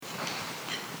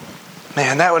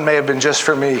Man, that one may have been just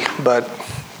for me, but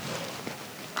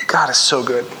God is so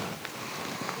good.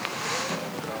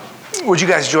 Would you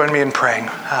guys join me in praying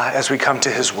as we come to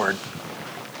his word?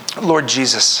 Lord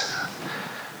Jesus,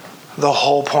 the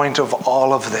whole point of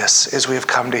all of this is we have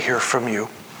come to hear from you.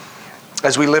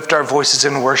 As we lift our voices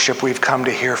in worship, we've come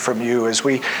to hear from you. As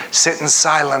we sit in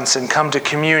silence and come to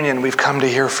communion, we've come to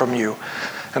hear from you.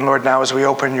 And Lord, now as we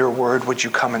open your word, would you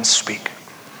come and speak?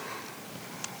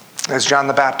 As John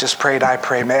the Baptist prayed, I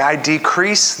pray, may I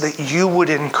decrease that you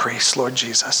would increase, Lord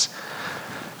Jesus.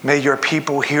 May your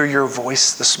people hear your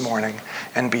voice this morning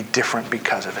and be different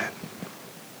because of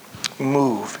it.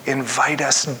 Move, invite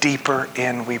us deeper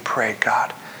in, we pray,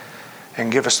 God,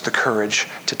 and give us the courage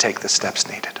to take the steps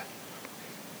needed.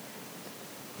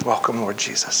 Welcome, Lord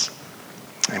Jesus.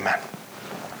 Amen.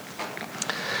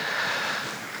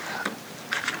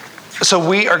 So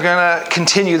we are going to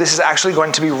continue. This is actually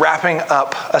going to be wrapping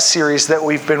up a series that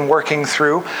we've been working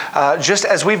through. Just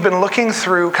as we've been looking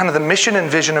through kind of the mission and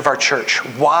vision of our church,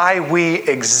 why we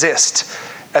exist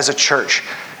as a church.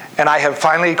 And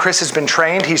Chris has been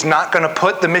trained. He's not going to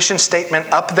put the mission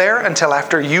statement up there until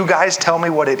after you guys tell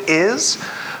me what it is.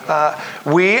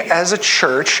 We as a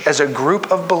church, as a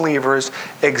group of believers,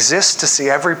 exist to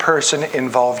see every person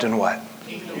involved in what?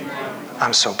 Kingdom life.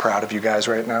 I'm so proud of you guys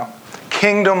right now.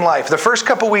 Kingdom life. The first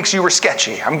couple weeks you were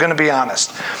sketchy. I'm going to be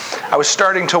honest. I was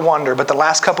starting to wonder, but the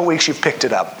last couple weeks you've picked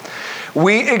it up.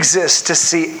 We exist to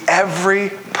see every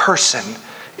person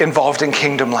involved in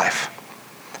kingdom life.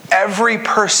 Every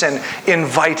person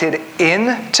invited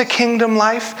into kingdom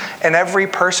life, and every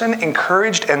person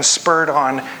encouraged and spurred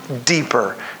on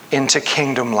deeper into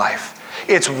kingdom life.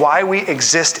 It's why we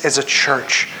exist as a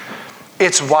church.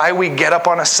 It's why we get up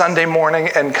on a Sunday morning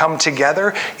and come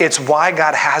together. It's why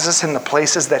God has us in the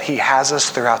places that he has us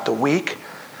throughout the week,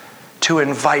 to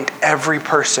invite every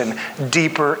person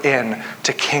deeper in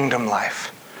to kingdom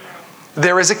life.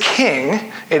 There is a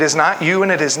king. It is not you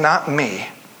and it is not me.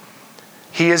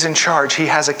 He is in charge. He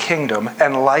has a kingdom,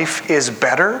 and life is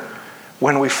better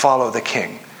when we follow the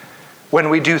king.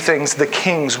 When we do things the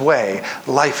king's way,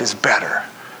 life is better.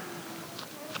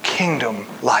 Kingdom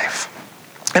life.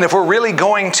 And if we're really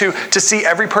going to see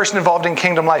every person involved in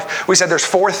kingdom life, we said there's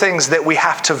 4 things that we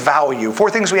have to value, 4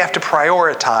 things we have to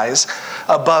prioritize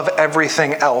above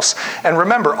everything else. And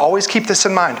remember, always keep this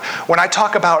in mind. When I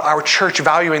talk about our church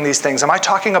valuing these things, am I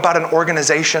talking about an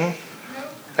organization?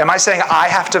 Am I saying I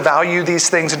have to value these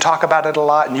things and talk about it a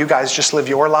lot and you guys just live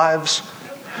your lives?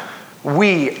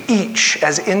 We each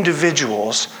as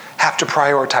individuals have to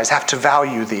prioritize, have to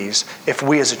value these if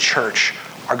we as a church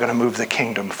are going to move the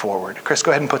kingdom forward. Chris,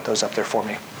 go ahead and put those up there for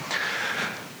me.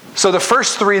 So the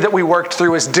first 3 that we worked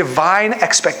through is divine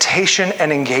expectation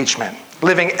and engagement.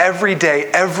 Living every day,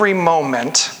 every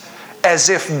moment as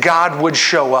if God would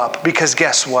show up, because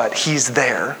guess what? He's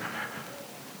there.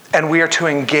 And we are to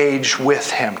engage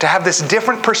with him. To have this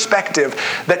different perspective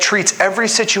that treats every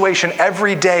situation,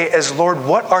 every day as, Lord,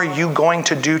 what are you going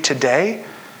to do today?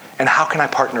 And how can I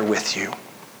partner with you?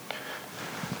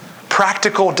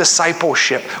 Practical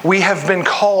discipleship. We have been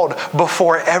called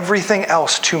before everything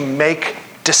else to make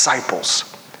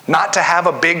disciples. Not to have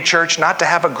a big church, not to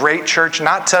have a great church,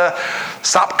 not to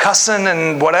stop cussing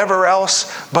and whatever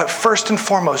else, but first and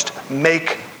foremost,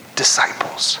 make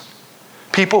disciples.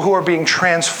 People who are being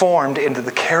transformed into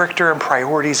the character and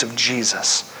priorities of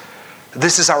Jesus.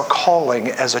 This is our calling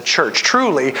as a church.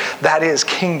 Truly, that is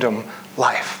kingdom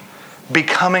life.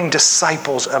 Becoming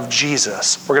disciples of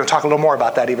Jesus. We're going to talk a little more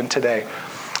about that even today.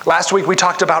 Last week we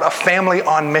talked about a family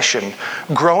on mission,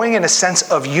 growing in a sense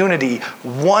of unity,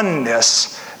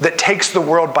 oneness that takes the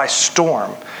world by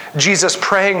storm. Jesus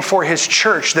praying for his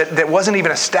church that wasn't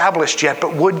even established yet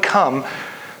but would come,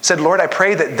 said, Lord, I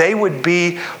pray that they would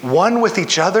be one with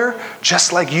each other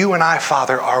just like you and I,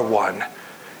 Father, are one.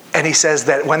 And he says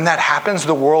that when that happens,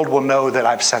 the world will know that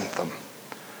I've sent them.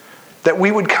 That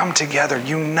we would come together,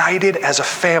 united as a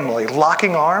family,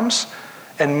 locking arms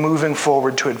and moving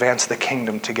forward to advance the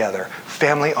kingdom together.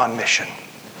 Family on mission.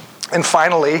 And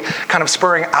finally, kind of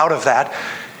spurring out of that,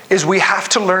 is we have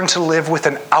to learn to live with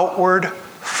an outward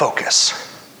focus.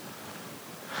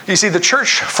 You see, the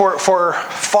church for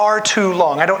far too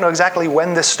long, I don't know exactly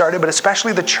when this started, but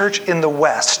especially the church in the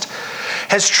West,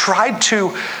 has tried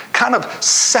to kind of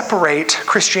separate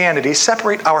Christianity,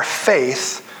 separate our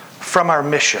faith from our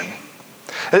mission.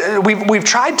 We've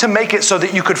tried to make it so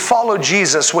that you could follow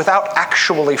Jesus without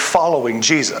actually following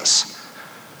Jesus.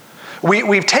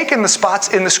 We've taken the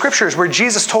spots in the scriptures where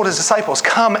Jesus told his disciples,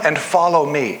 come and follow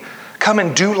me. Come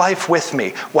and do life with me.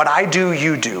 What I do,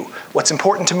 you do. What's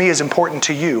important to me is important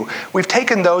to you. We've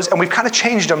taken those and we've kind of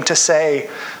changed them to say,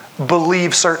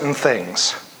 believe certain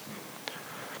things.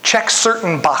 Check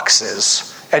certain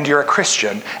boxes, and you're a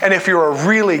Christian. And if you're a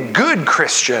really good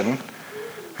Christian,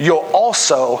 you'll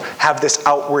also have this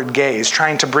outward gaze,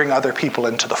 trying to bring other people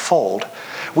into the fold.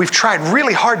 We've tried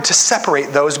really hard to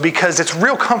separate those because it's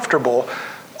real comfortable.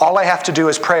 All I have to do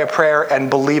is pray a prayer and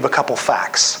believe a couple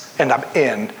facts, and I'm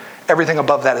in. Everything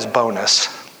above that is bonus.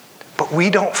 But we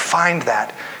don't find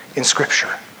that in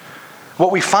Scripture.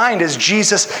 What we find is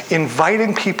Jesus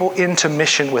inviting people into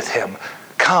mission with him.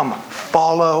 Come,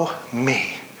 follow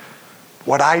me.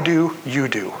 What I do, you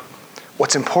do.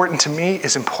 What's important to me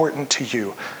is important to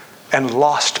you. And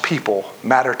lost people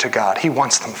matter to God. He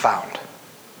wants them found.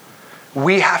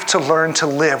 We have to learn to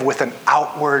live with an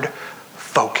outward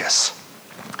focus.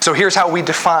 So here's how we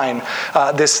define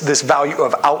this value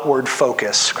of outward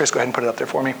focus. Chris, go ahead and put it up there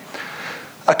for me.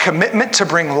 A commitment to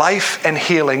bring life and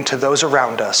healing to those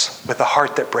around us with a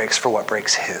heart that breaks for what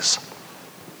breaks his.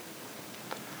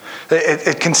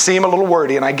 It can seem a little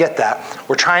wordy, and I get that.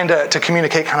 We're trying to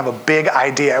communicate kind of a big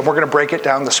idea, and we're going to break it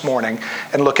down this morning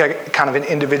and look at kind of in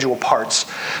individual parts.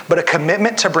 But a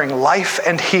commitment to bring life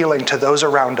and healing to those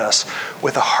around us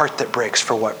with a heart that breaks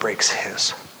for what breaks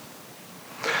his.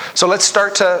 So let's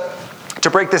start to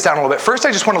break this down a little bit. First,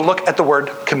 I just want to look at the word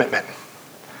commitment.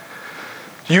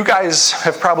 You guys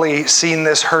have probably seen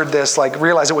this, heard this,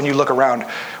 realize it when you look around.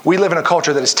 We live in a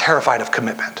culture that is terrified of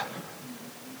commitment.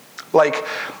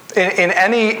 In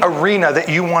any arena that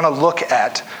you want to look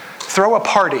at, throw a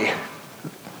party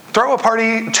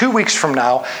 2 weeks from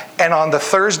now, and on the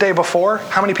Thursday before,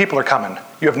 how many people are coming?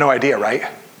 You have no idea, right?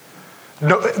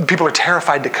 No, people are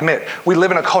terrified to commit. We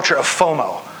live in a culture of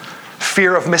FOMO,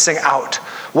 fear of missing out.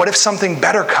 What if something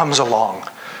better comes along?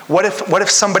 What if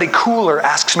somebody cooler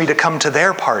asks me to come to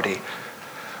their party?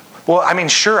 Well,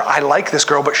 sure, I like this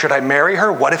girl, but should I marry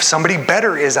her? What if somebody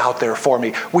better is out there for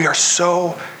me? We are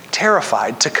so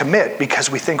terrified to commit because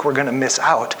we think we're going to miss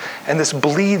out. And this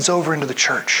bleeds over into the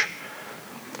church.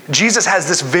 Jesus has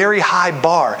this very high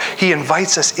bar he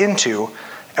invites us into,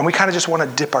 and we kind of just want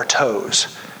to dip our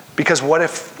toes. Because what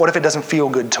if it doesn't feel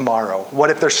good tomorrow? What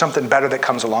if there's something better that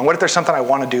comes along? What if there's something I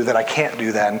want to do that I can't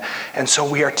do then? And so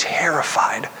we are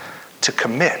terrified to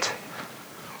commit.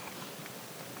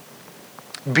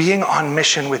 Being on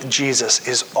mission with Jesus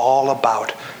is all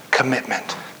about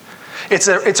commitment. It's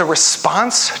a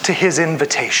response to his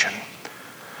invitation.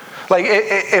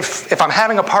 If I'm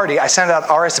having a party, I send out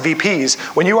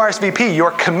RSVPs. When you RSVP,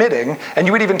 you're committing, and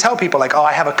you would even tell people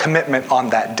I have a commitment on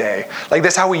that day.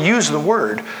 That's how we use the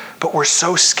word, but we're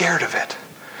so scared of it.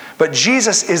 But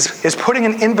Jesus is putting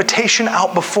an invitation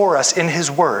out before us in his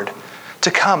word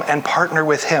to come and partner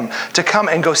with him, to come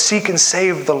and go seek and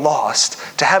save the lost,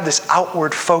 to have this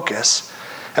outward focus.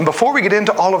 And before we get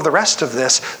into all of the rest of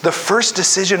this, the first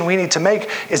decision we need to make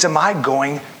is, am I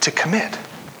going to commit?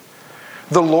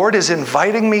 The Lord is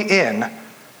inviting me in.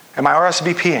 Am I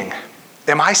RSVPing?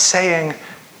 Am I saying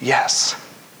yes?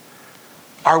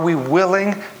 Are we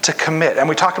willing to commit? And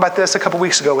we talked about this a couple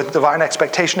weeks ago with divine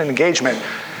expectation and engagement.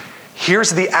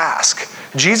 Here's the ask.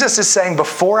 Jesus is saying,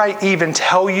 before I even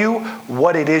tell you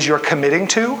what it is you're committing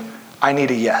to, I need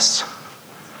a yes.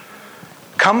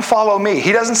 Come follow me.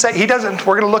 We're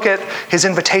going to look at his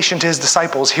invitation to his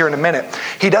disciples here in a minute.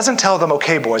 He doesn't tell them,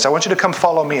 okay, boys, I want you to come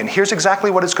follow me. And here's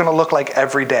exactly what it's going to look like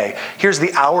every day. Here's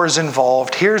the hours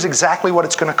involved. Here's exactly what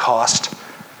it's going to cost.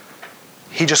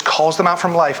 He just calls them out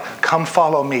from life. Come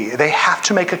follow me. They have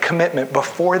to make a commitment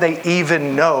before they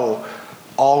even know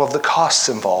all of the costs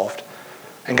involved.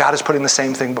 And God is putting the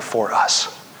same thing before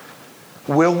us.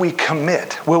 Will we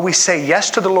commit? Will we say yes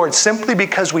to the Lord simply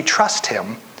because we trust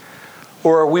him?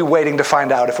 Or are we waiting to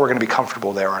find out if we're going to be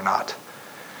comfortable there or not?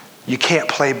 You can't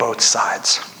play both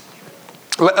sides.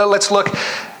 Let's look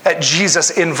at Jesus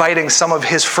inviting some of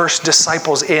his first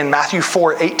disciples in. Matthew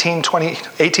 4, 18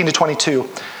 to 22.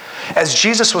 As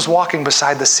Jesus was walking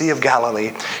beside the Sea of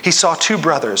Galilee, he saw two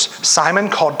brothers, Simon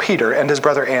called Peter and his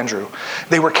brother Andrew.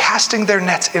 They were casting their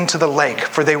nets into the lake,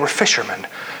 for they were fishermen.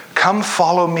 Come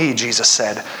follow me, Jesus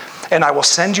said, and I will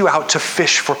send you out to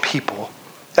fish for people.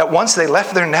 At once they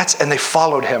left their nets and they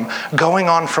followed him, going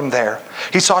on from there.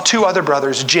 He saw two other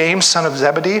brothers, James, son of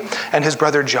Zebedee, and his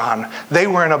brother John. They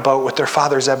were in a boat with their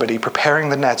father Zebedee, preparing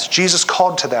the nets. Jesus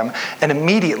called to them, and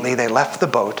immediately they left the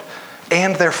boat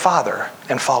and their father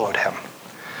and followed him.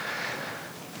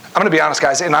 I'm going to be honest,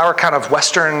 guys. In our kind of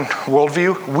Western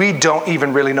worldview, we don't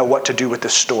even really know what to do with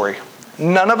this story.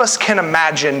 None of us can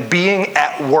imagine being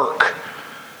at work.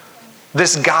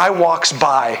 This guy walks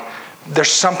by.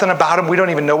 There's something about him, we don't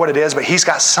even know what it is, but he's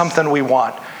got something we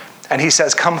want. And he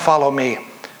says, come follow me.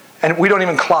 And we don't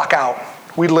even clock out.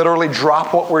 We literally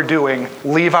drop what we're doing,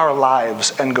 leave our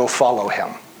lives, and go follow him.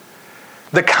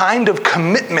 The kind of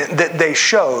commitment that they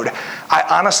showed, I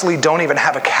honestly don't even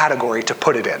have a category to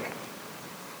put it in.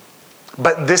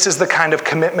 But this is the kind of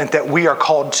commitment that we are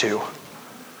called to.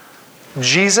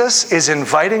 Jesus is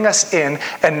inviting us in,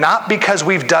 and not because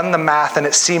we've done the math and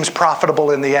it seems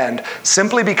profitable in the end,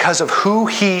 simply because of who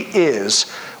he is.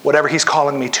 Whatever he's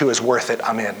calling me to is worth it,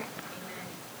 I'm in.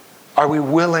 Are we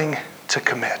willing to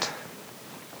commit?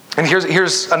 And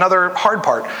here's another hard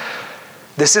part.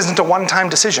 This isn't a one-time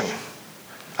decision.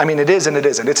 I mean, it is and it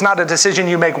isn't. It's not a decision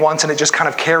you make once and it just kind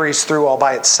of carries through all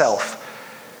by itself.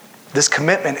 This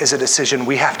commitment is a decision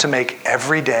we have to make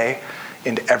every day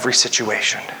in every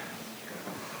situation.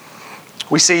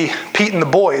 We see Pete and the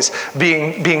boys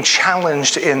being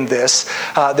challenged in this.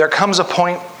 There comes a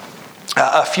point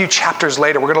a few chapters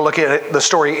later, we're going to look at the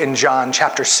story in John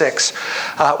chapter 6,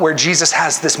 where Jesus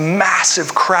has this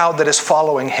massive crowd that is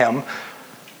following him,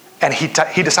 and he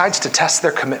decides to test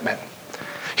their commitment.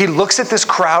 He looks at this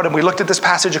crowd, and we looked at this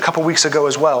passage a couple weeks ago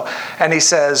as well, and he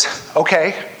says,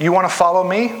 okay, you want to follow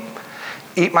me?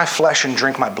 Eat my flesh and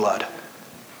drink my blood.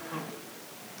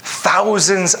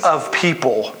 Thousands of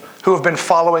people who have been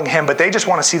following him, but they just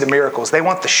want to see the miracles. They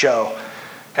want the show.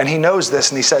 And he knows this,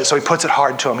 and he says, so he puts it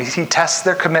hard to them. He tests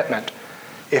their commitment.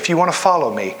 If you want to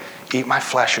follow me, eat my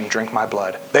flesh and drink my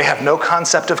blood. They have no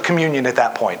concept of communion at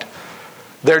that point.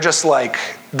 They're just like,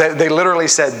 they literally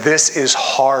said, this is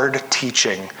hard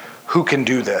teaching. Who can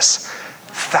do this?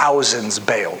 Thousands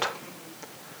bailed.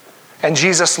 And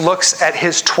Jesus looks at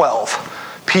his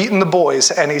 12, Pete and the boys,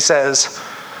 and he says,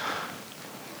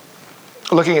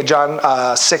 looking at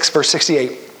John 6, verse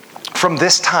 68, from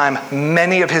this time,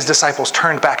 many of his disciples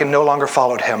turned back and no longer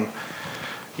followed him.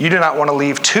 You do not want to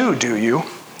leave too, do you?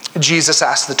 Jesus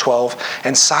asked the 12,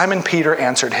 and Simon Peter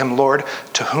answered him, Lord,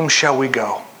 to whom shall we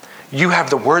go? You have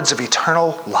the words of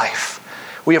eternal life.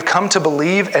 We have come to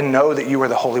believe and know that you are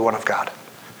the Holy One of God.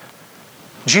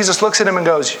 Jesus looks at him and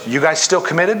goes, you guys still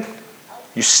committed?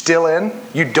 You still in?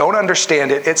 You don't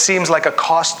understand it. It seems like a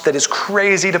cost that is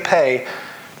crazy to pay.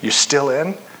 You still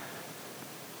in?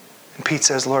 And Pete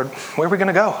says, Lord, where are we going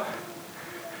to go?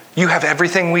 You have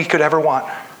everything we could ever want.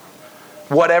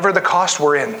 Whatever the cost,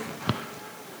 we're in.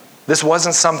 This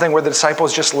wasn't something where the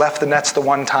disciples just left the nets the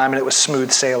one time and it was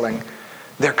smooth sailing.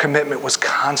 Their commitment was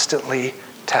constantly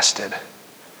tested,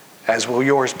 as will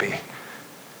yours be.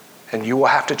 And you will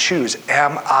have to choose,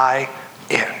 am I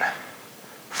in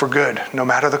for good, no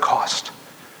matter the cost?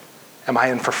 Am I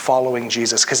in for following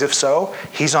Jesus? Because if so,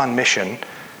 he's on mission,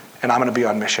 and I'm going to be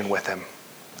on mission with him.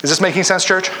 Is this making sense,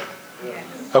 church?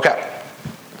 Yes. Okay.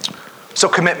 So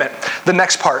commitment. The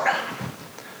next part.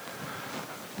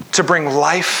 To bring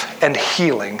life and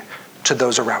healing to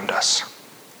those around us.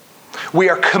 We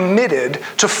are committed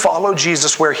to follow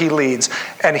Jesus where he leads,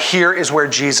 and here is where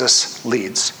Jesus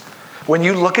leads. When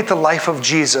you look at the life of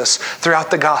Jesus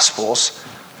throughout the Gospels,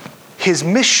 his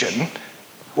mission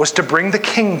was to bring the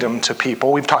kingdom to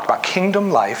people. We've talked about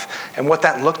kingdom life, and what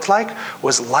that looked like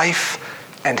was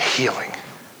life and healing.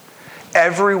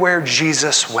 Everywhere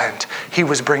Jesus went, he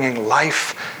was bringing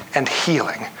life and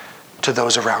healing to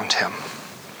those around him.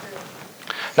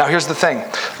 Now here's the thing,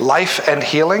 life and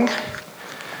healing,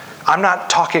 I'm not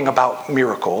talking about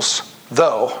miracles,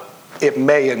 though it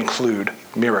may include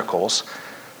miracles.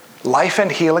 Life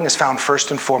and healing is found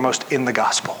first and foremost in the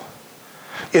gospel,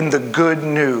 in the good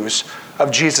news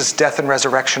of Jesus' death and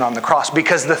resurrection on the cross,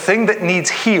 because the thing that needs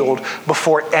healed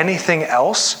before anything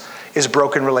else is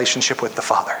broken relationship with the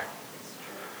Father.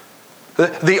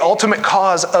 The ultimate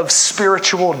cause of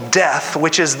spiritual death,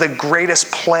 which is the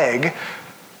greatest plague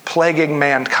plaguing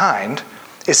mankind,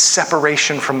 is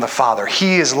separation from the Father.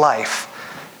 He is life,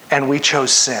 and we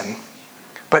chose sin.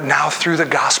 But now through the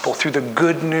gospel, through the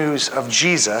good news of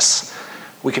Jesus,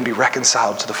 we can be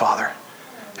reconciled to the Father.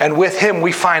 And with him,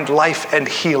 we find life and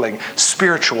healing,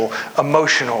 spiritual,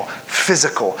 emotional,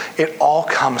 physical. It all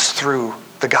comes through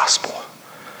the gospel.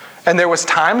 And there was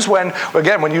times when,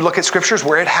 again, when you look at scriptures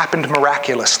where it happened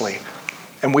miraculously,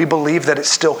 and we believe that it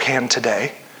still can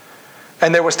today.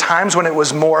 And there was times when it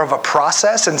was more of a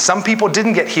process, and some people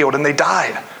didn't get healed and they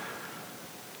died.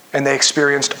 And they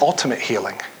experienced ultimate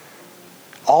healing,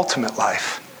 ultimate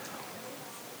life.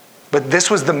 But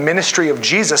this was the ministry of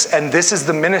Jesus, and this is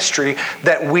the ministry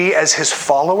that we as his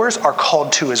followers are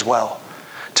called to as well,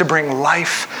 to bring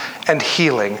life and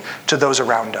healing to those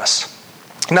around us.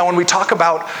 Now, when we talk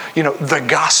about, the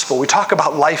gospel, we talk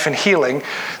about life and healing,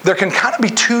 there can kind of be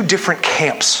two different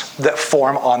camps that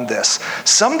form on this.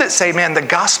 Some that say, man, the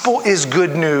gospel is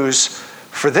good news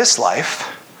for this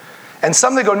life. And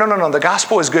some that go, no, the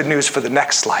gospel is good news for the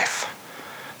next life.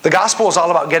 The gospel is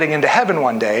all about getting into heaven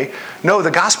one day. No,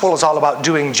 the gospel is all about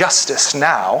doing justice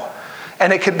now.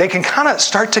 And they can kind of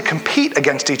start to compete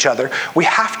against each other. We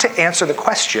have to answer the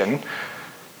question,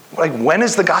 like, when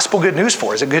is the gospel good news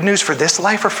for? Is it good news for this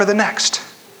life or for the next?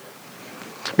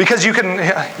 Because you can,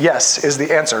 yes is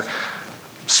the answer.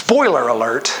 Spoiler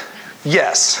alert,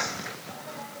 yes.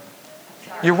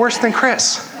 You're worse than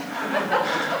Chris.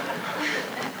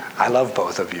 I love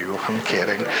both of you, I'm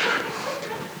kidding.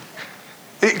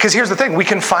 Because here's the thing, we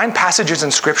can find passages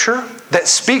in Scripture that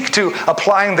speak to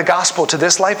applying the gospel to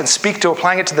this life and speak to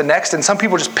applying it to the next, and some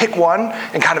people just pick one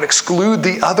and kind of exclude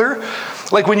the other.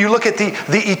 Like when you look at the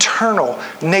eternal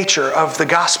nature of the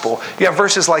gospel, you have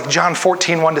verses like John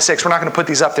 14, 1-6. We're not going to put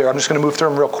these up there. I'm just going to move through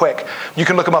them real quick. You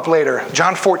can look them up later.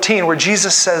 John 14, where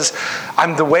Jesus says,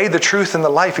 I'm the way, the truth, and the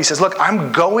life. He says, look,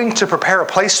 I'm going to prepare a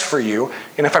place for you,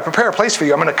 and if I prepare a place for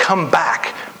you, I'm going to come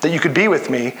back that you could be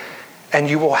with me, and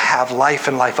you will have life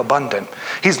and life abundant.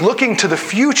 He's looking to the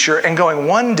future and going,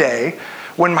 one day,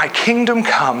 when my kingdom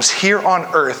comes here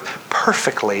on earth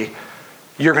perfectly,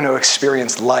 you're going to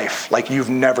experience life like you've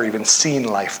never even seen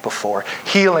life before.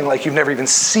 Healing like you've never even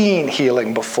seen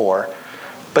healing before.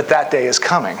 But that day is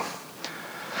coming.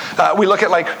 We look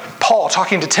at like Paul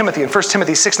talking to Timothy in 1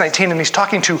 Timothy 6:19, and he's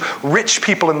talking to rich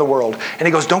people in the world. And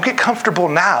he goes, don't get comfortable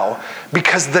now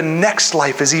because the next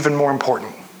life is even more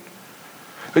important.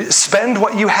 Spend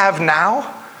what you have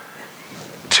now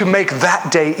to make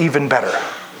that day even better.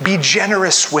 Be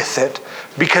generous with it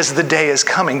because the day is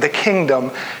coming. The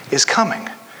kingdom is coming.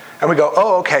 And we go,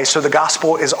 oh, okay, so the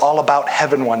gospel is all about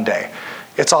heaven one day.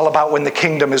 It's all about when the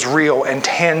kingdom is real and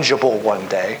tangible one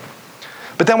day.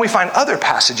 But then we find other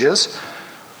passages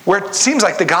where it seems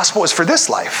like the gospel is for this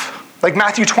life. Like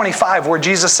Matthew 25, where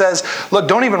Jesus says, look,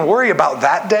 don't even worry about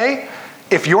that day.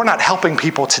 If you're not helping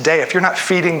people today, if you're not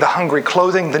feeding the hungry,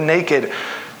 clothing the naked,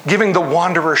 giving the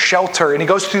wanderer shelter, and he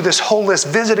goes through this whole list,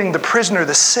 visiting the prisoner,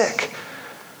 the sick.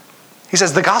 He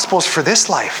says the gospel is for this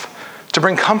life, to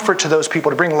bring comfort to those people,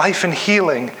 to bring life and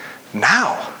healing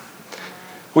now.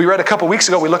 We read a couple weeks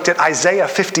ago, we looked at Isaiah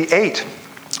 58,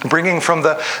 bringing from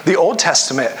the Old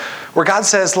Testament, where God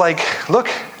says, like, look,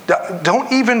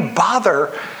 don't even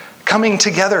bother coming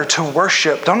together to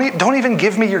worship. Don't even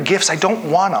give me your gifts. I don't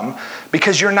want them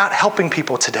because you're not helping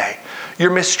people today.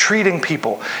 You're mistreating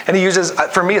people. And he uses,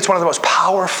 for me, it's one of the most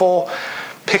powerful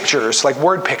pictures, like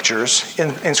word pictures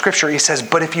in Scripture. He says,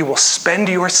 but if you will spend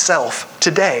yourself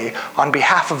today on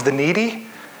behalf of the needy,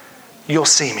 you'll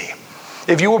see me.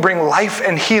 If you will bring life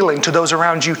and healing to those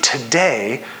around you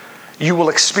today, you will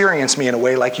experience me in a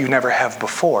way like you never have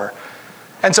before.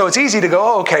 And so it's easy to go,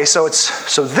 oh, okay, so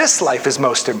this life is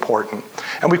most important.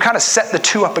 And we've kind of set the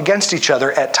two up against each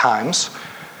other at times.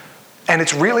 And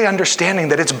it's really understanding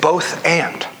that it's both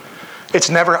and. It's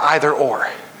never either or.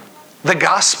 The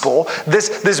gospel,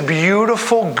 this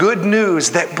beautiful good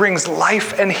news that brings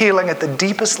life and healing at the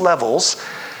deepest levels,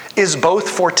 is both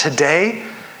for today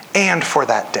and for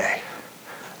that day.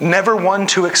 Never one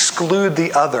to exclude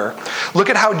the other.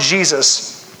 Look at how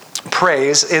Jesus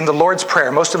prays in the Lord's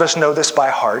Prayer. Most of us know this by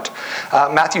heart.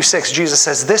 Matthew 6, Jesus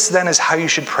says, this then is how you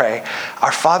should pray.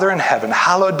 Our Father in heaven,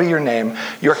 hallowed be your name.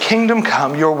 Your kingdom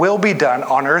come, your will be done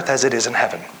on earth as it is in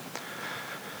heaven.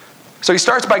 So he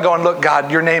starts by going, look,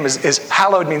 God, your name is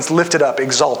hallowed, means lifted up,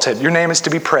 exalted. Your name is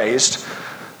to be praised.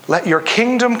 Let your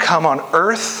kingdom come on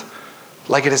earth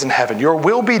like it is in heaven. Your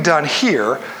will be done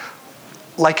here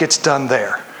like it's done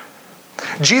there.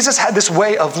 Jesus had this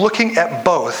way of looking at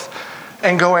both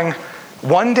and going,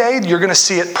 one day you're going to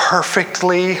see it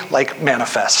perfectly like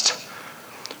manifest,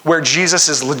 where Jesus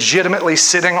is legitimately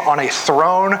sitting on a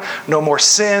throne, no more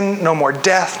sin, no more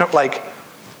death,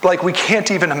 like we can't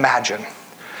even imagine.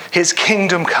 His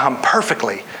kingdom come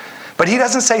perfectly. But he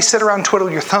doesn't say sit around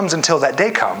twiddle your thumbs until that day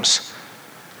comes.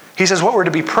 He says what we're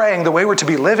to be praying, the way we're to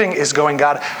be living is going,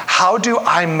 God, how do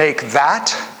I make that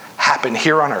happen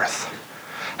here on earth?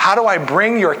 How do I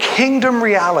bring your kingdom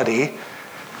reality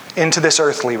into this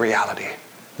earthly reality?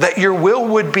 That your will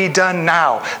would be done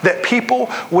now, that people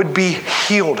would be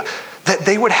healed, that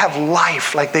they would have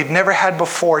life like they've never had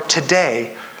before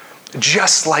today,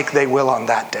 just like they will on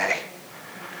that day.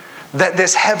 That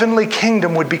this heavenly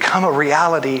kingdom would become a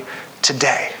reality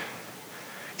today.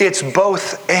 It's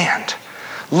both and.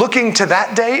 Looking to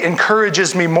that day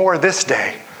encourages me more this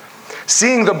day.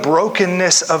 Seeing the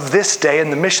brokenness of this day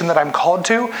and the mission that I'm called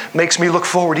to makes me look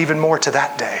forward even more to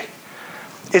that day.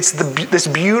 It's this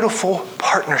beautiful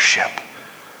partnership.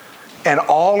 And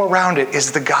all around it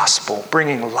is the gospel,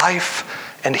 bringing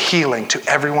life and healing to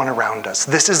everyone around us.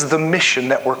 This is the mission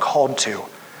that we're called to.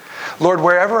 Lord,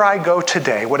 wherever I go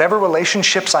today, whatever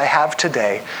relationships I have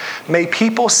today, may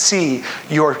people see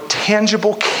your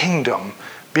tangible kingdom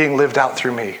being lived out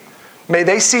through me. May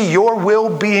they see your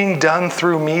will being done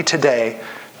through me today,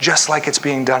 just like it's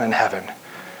being done in heaven,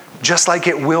 just like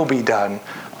it will be done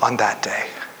on that day.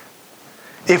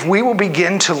 If we will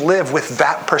begin to live with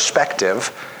that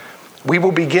perspective, we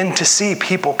will begin to see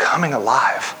people coming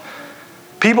alive.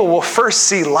 People will first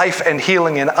see life and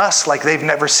healing in us like they've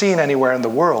never seen anywhere in the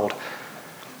world.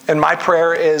 And my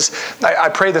prayer is, I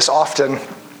pray this often,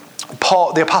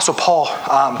 the Apostle Paul,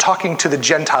 talking to the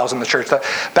Gentiles in the church.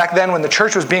 Back then when the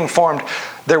church was being formed,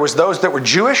 there was those that were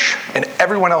Jewish and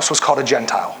everyone else was called a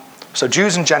Gentile. So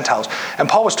Jews and Gentiles. And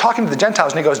Paul was talking to the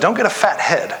Gentiles and he goes, don't get a fat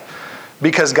head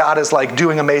because God is like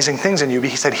doing amazing things in you.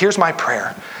 But he said, here's my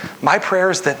prayer. My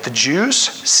prayer is that the Jews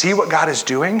see what God is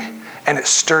doing and it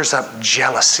stirs up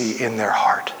jealousy in their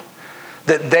heart.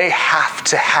 That they have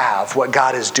to have what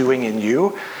God is doing in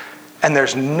you, and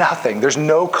there's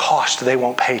no cost they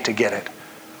won't pay to get it.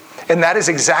 And that is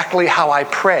exactly how I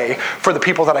pray for the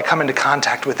people that I come into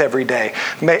contact with every day.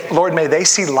 Lord, may they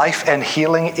see life and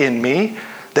healing in me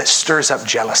that stirs up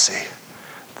jealousy.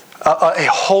 A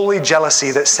holy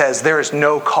jealousy that says there is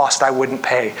no cost I wouldn't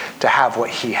pay to have what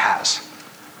he has.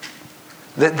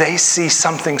 That they see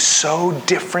something so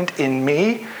different in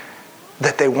me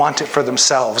that they want it for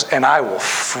themselves, and I will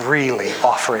freely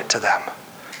offer it to them.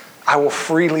 I will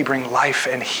freely bring life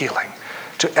and healing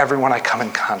to everyone I come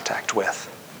in contact with.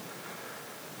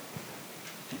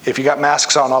 If you got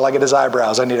masks on, all I get is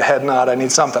eyebrows. I need a head nod. I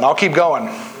need something. I'll keep going.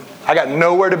 I got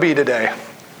nowhere to be today.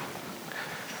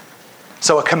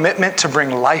 So a commitment to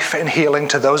bring life and healing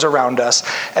to those around us.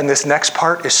 And this next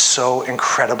part is so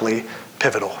incredibly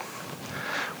pivotal.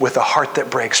 With a heart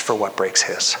that breaks for what breaks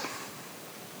his.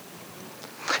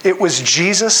 It was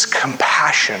Jesus'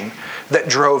 compassion that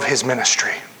drove his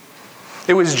ministry.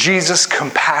 It was Jesus'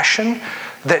 compassion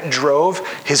that drove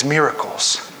his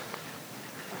miracles.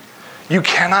 You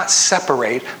cannot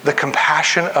separate the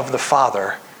compassion of the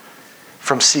Father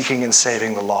from seeking and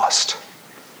saving the lost.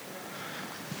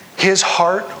 His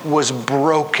heart was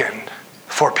broken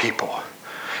for people.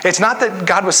 It's not that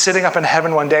God was sitting up in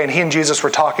heaven one day and he and Jesus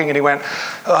were talking and he went,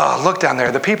 oh, look down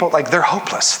there. The people, they're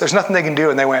hopeless. There's nothing they can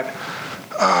do. And they went,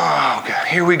 oh, okay,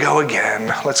 here we go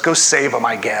again. Let's go save them,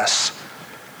 I guess.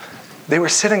 They were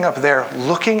sitting up there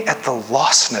looking at the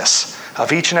lostness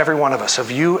of each and every one of us,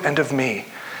 of you and of me.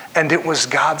 And it was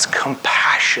God's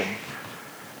compassion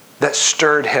that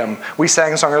stirred him. We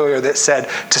sang a song earlier that said,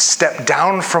 to step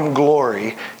down from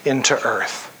glory into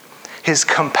earth. His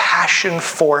compassion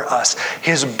for us,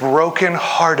 his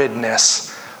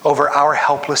brokenheartedness over our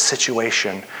helpless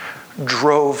situation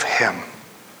drove him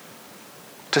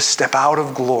to step out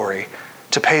of glory,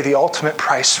 to pay the ultimate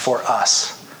price for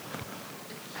us.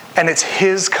 And it's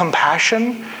his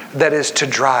compassion that is to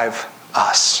drive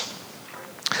us.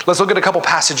 Let's look at a couple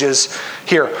passages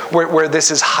here where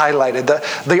this is highlighted.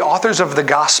 The authors of the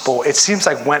gospel, it seems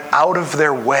like, went out of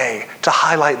their way to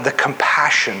highlight the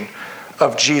compassion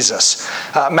of Jesus.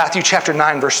 Matthew chapter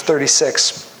 9, verse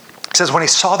 36 says, when he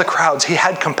saw the crowds, he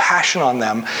had compassion on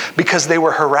them because they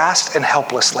were harassed and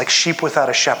helpless like sheep without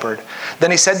a shepherd.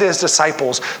 Then he said to his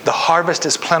disciples, the harvest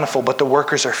is plentiful, but the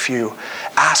workers are few.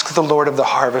 Ask the Lord of the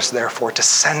harvest, therefore, to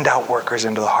send out workers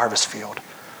into the harvest field.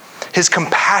 His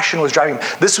compassion was driving him.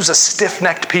 This was a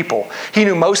stiff-necked people. He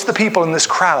knew most of the people in this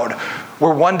crowd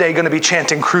were one day going to be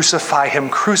chanting, crucify him,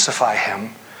 crucify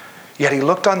him. Yet he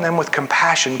looked on them with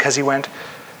compassion because he went,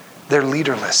 they're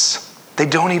leaderless. They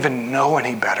don't even know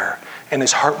any better. And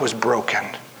his heart was broken.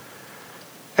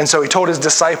 And so he told his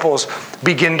disciples,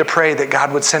 begin to pray that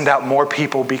God would send out more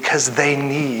people because they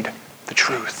need the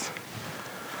truth.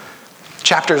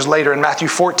 Chapters later in Matthew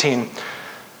 14,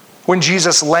 when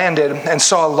Jesus landed and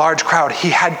saw a large crowd, he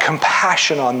had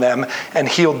compassion on them and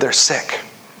healed their sick.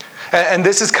 And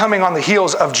this is coming on the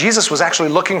heels of Jesus was actually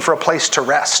looking for a place to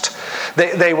rest.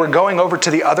 They were going over to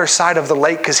the other side of the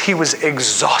lake because he was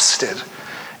exhausted.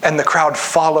 And the crowd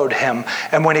followed him.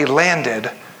 And when he landed,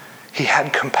 he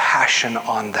had compassion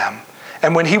on them.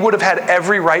 And when he would have had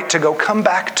every right to go, come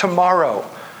back tomorrow.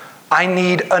 I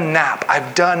need a nap.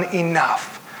 I've done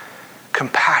enough.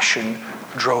 Compassion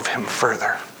drove him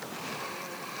further.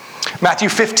 Matthew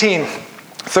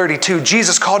 15:32,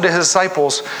 Jesus called to his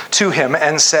disciples to him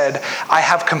and said, I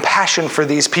have compassion for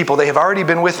these people. They have already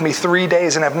been with me 3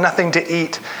 days and have nothing to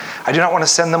eat. I do not want to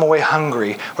send them away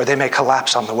hungry, or they may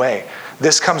collapse on the way.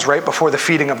 This comes right before the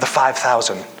feeding of the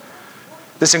 5,000.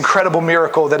 This incredible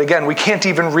miracle that, again, we can't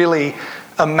even really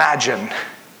imagine.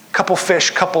 Couple fish,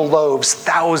 couple loaves,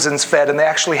 thousands fed, and they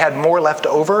actually had more left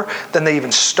over than they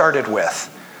even started with.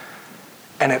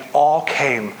 And it all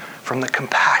came from the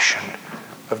compassion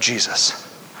of Jesus.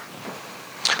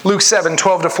 Luke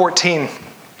 7:12-14.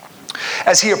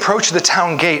 As he approached the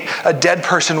town gate, a dead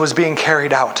person was being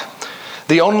carried out,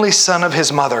 the only son of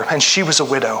his mother, and she was a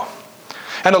widow.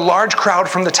 And a large crowd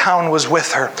from the town was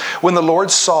with her. When the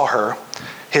Lord saw her,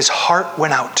 his heart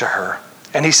went out to her,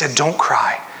 and he said, "Don't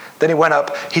cry." Then he went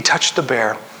up, he touched the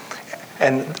bear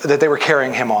and that they were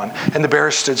carrying him on, and the bear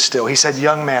stood still. He said,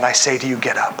 "Young man, I say to you,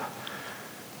 get up."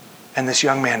 And this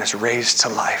young man is raised to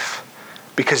life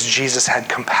because Jesus had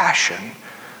compassion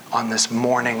on this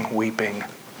mourning, weeping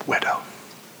widow.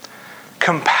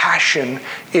 Compassion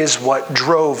is what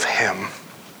drove him.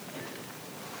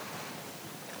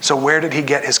 So where did he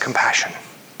get his compassion?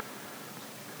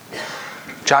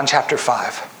 John chapter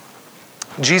 5.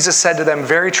 Jesus said to them,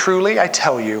 "Very truly, I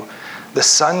tell you, the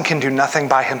Son can do nothing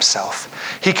by himself.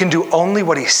 He can do only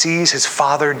what he sees his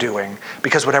Father doing,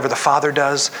 because whatever the Father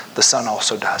does, the Son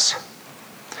also does."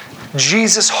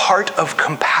 Jesus' heart of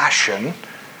compassion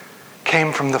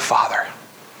came from the Father.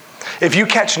 If you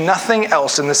catch nothing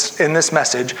else in this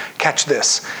message, catch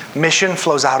this. Mission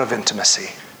flows out of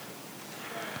intimacy.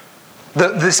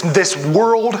 This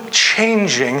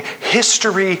world-changing,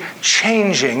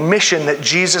 history-changing mission that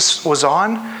Jesus was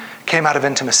on came out of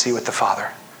intimacy with the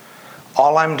Father.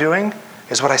 All I'm doing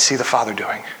is what I see the Father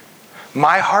doing.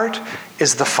 My heart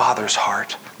is the Father's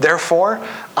heart. Therefore,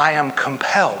 I am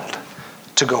compelled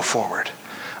to go forward.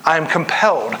 I am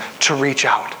compelled to reach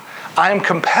out. I am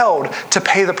compelled to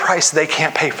pay the price they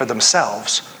can't pay for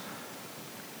themselves.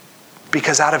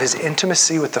 Because out of his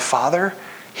intimacy with the Father,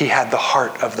 he had the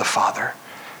heart of the Father,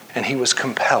 and he was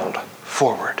compelled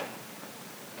forward.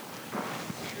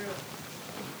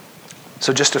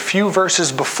 So just a few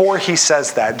verses before he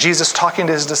says that, Jesus talking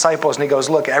to his disciples, and he goes,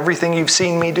 "Look, everything you've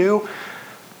seen me do,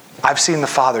 I've seen the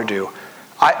Father do.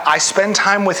 I spend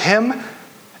time with him,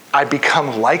 I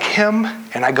become like him,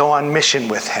 and I go on mission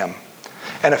with him."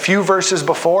 And a few verses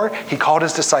before, he called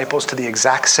his disciples to the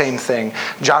exact same thing.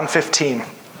 John 15.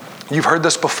 You've heard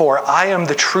this before. "I am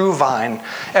the true vine,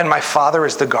 and my Father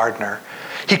is the gardener.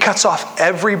 He cuts off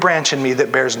every branch in me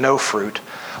that bears no fruit,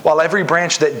 while every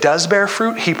branch that does bear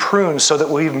fruit, he prunes so that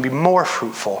we'll even be more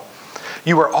fruitful.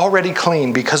 You are already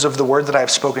clean because of the word that I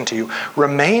have spoken to you.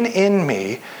 Remain in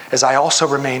me as I also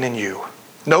remain in you.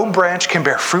 No branch can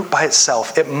bear fruit by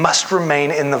itself. It must remain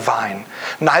in the vine.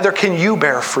 Neither can you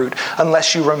bear fruit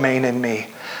unless you remain in me.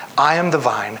 I am the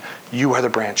vine, you are the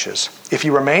branches. If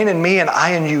you remain in me and I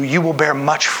in you, you will bear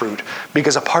much fruit,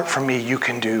 because apart from me, you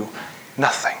can do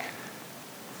nothing."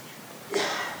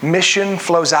 Mission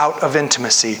flows out of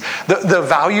intimacy. The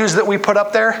values that we put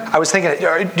up there, I was thinking,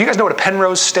 do you guys know what a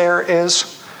Penrose stair is?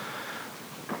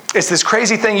 It's this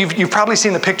crazy thing, you've probably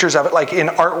seen the pictures of it, like in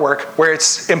artwork, where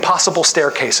it's impossible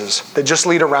staircases that just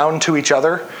lead around to each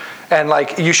other. And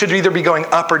like you should either be going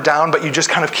up or down, but you just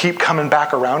kind of keep coming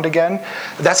back around again.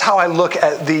 That's how I look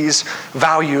at these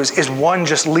values, is one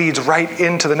just leads right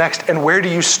into the next. And where do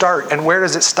you start and where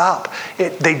does it stop?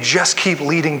 They just keep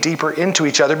leading deeper into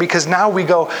each other, because now we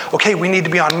go, okay, we need to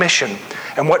be on mission.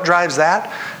 And what drives that?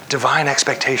 Divine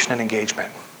expectation and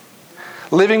engagement.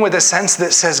 Living with a sense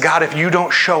that says, God, if you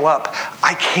don't show up,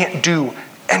 I can't do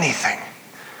anything.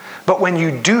 But when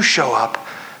you do show up,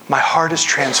 my heart is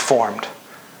transformed.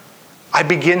 I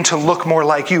begin to look more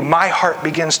like you. My heart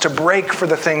begins to break for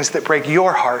the things that break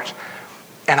your heart.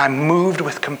 And I'm moved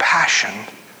with compassion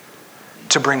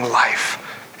to bring life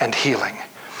and healing.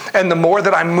 And the more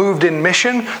that I'm moved in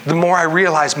mission, the more I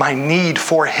realize my need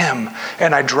for him.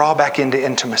 And I draw back into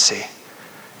intimacy.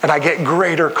 And I get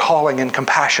greater calling and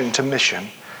compassion to mission.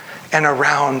 And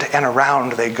around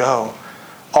they go.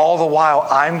 All the while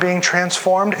I'm being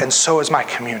transformed, and so is my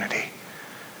community.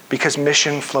 Because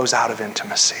mission flows out of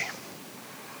intimacy.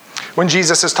 When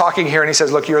Jesus is talking here and he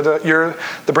says, look, you're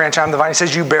the branch, I'm the vine. He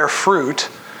says, you bear fruit.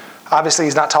 Obviously,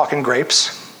 he's not talking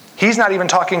grapes. He's not even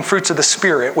talking fruits of the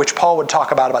Spirit, which Paul would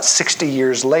talk about 60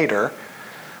 years later.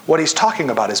 What he's talking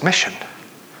about is mission.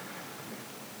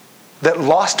 That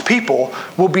lost people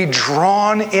will be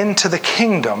drawn into the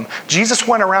kingdom. Jesus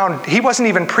went around, he wasn't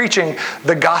even preaching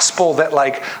the gospel that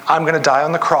like, I'm going to die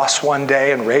on the cross one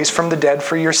day and raise from the dead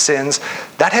for your sins.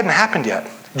 That hadn't happened yet.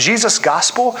 Jesus'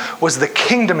 gospel was the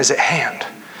kingdom is at hand.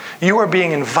 You are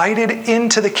being invited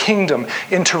into the kingdom,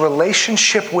 into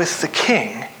relationship with the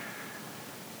king.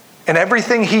 And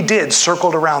everything he did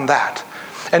circled around that.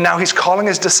 And now he's calling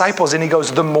his disciples and he goes,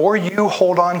 the more you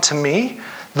hold on to me,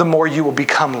 the more you will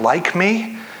become like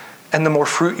me, and the more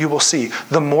fruit you will see.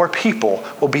 The more people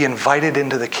will be invited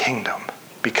into the kingdom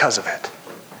because of it.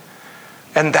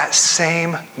 And that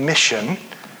same mission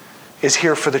is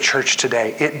here for the church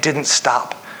today. It didn't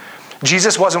stop.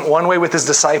 Jesus wasn't one way with his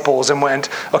disciples and went,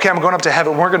 okay, I'm going up to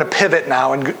heaven. We're going to pivot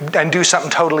now and do something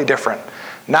totally different.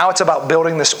 Now it's about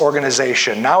building this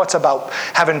organization. Now it's about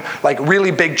having like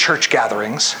really big church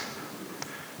gatherings.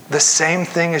 The same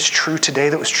thing is true today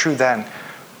that was true then.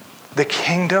 The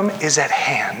kingdom is at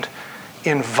hand.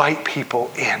 Invite people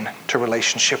in to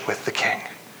relationship with the King.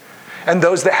 And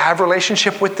those that have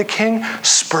relationship with the King,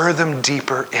 spur them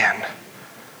deeper in.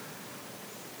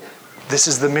 This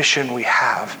is the mission we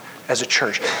have as a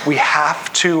church. We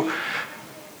have to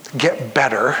get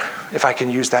better, if I can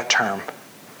use that term,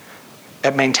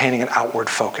 at maintaining an outward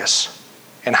focus.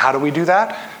 And how do we do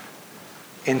that?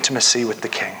 Intimacy with the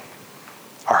King.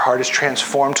 Our heart is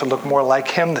transformed to look more like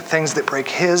him. The things that break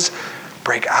his,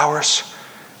 break ours.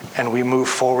 And we move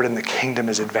forward and the kingdom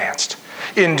is advanced.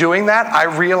 In doing that, I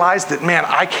realized that, man,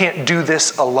 I can't do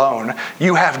this alone.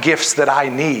 You have gifts that I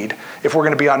need if we're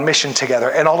going to be on mission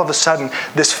together. And all of a sudden,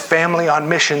 this family on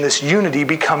mission, this unity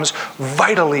becomes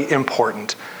vitally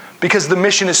important. Because the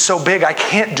mission is so big, I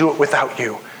can't do it without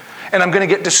you. And I'm going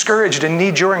to get discouraged and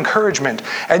need your encouragement.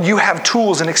 And you have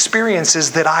tools and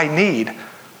experiences that I need.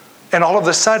 And all of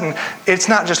a sudden, it's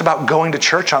not just about going to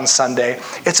church on Sunday.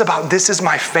 It's about this is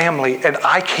my family, and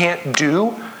I can't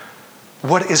do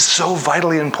what is so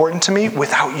vitally important to me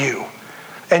without you.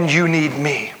 And you need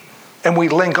me. And we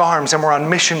link arms, and we're on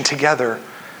mission together.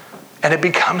 And it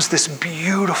becomes this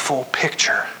beautiful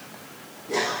picture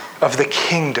of the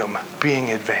kingdom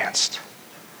being advanced.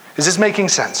 Is this making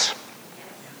sense?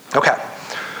 Okay.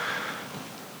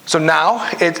 So now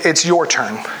it's your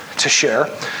turn to share.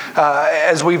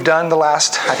 As we've done the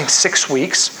last, I think, 6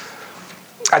 weeks,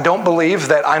 I don't believe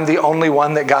that I'm the only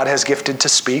one that God has gifted to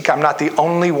speak. I'm not the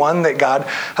only one that God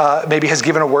maybe has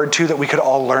given a word to that we could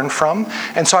all learn from.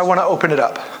 And so I want to open it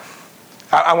up.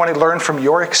 I want to learn from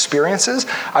your experiences.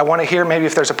 I want to hear maybe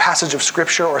if there's a passage of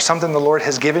scripture or something the Lord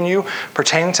has given you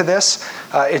pertaining to this.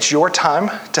 It's your time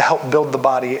to help build the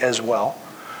body as well.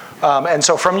 And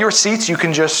so from your seats, you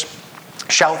can just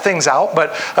shout things out,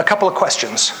 but a couple of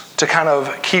questions to kind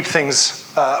of keep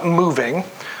things moving.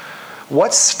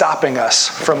 What's stopping us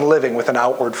from living with an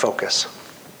outward focus?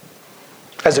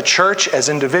 As a church, as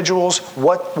individuals,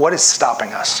 what is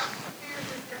stopping us?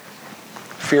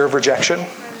 Fear of rejection?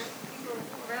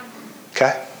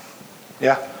 Okay.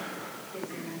 Yeah.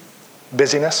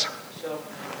 Busyness?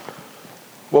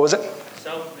 What was it?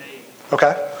 Self-made.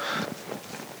 Okay.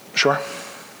 Sure.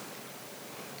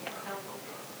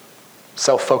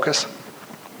 Self-focus?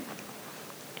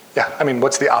 Yeah, I mean,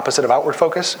 what's the opposite of outward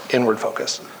focus? Inward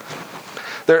focus.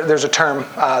 There's a term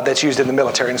that's used in the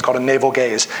military, and it's called a naval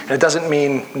gaze. And it doesn't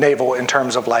mean naval in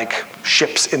terms of like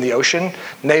ships in the ocean,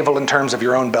 naval in terms of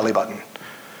your own belly button.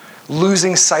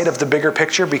 Losing sight of the bigger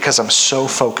picture because I'm so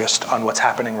focused on what's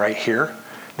happening right here.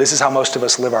 This is how most of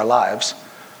us live our lives.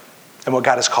 And what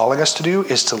God is calling us to do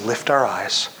is to lift our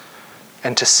eyes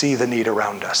and to see the need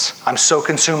around us. I'm so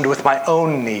consumed with my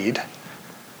own need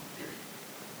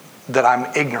that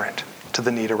I'm ignorant to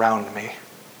the need around me.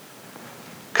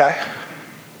 Okay?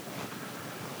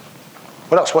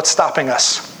 What else? What's stopping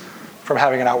us from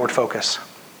having an outward focus?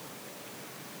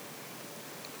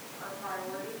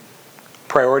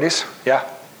 Priorities? Yeah.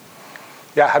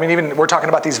 Yeah, I mean, even we're talking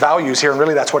about these values here, and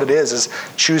really that's what it is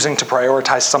choosing to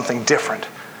prioritize something different.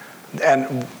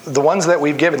 And the ones that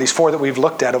we've given, these 4 that we've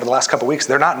looked at over the last couple of weeks,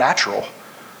 they're not natural.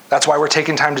 That's why we're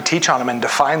taking time to teach on them and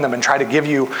define them and try to give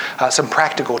you some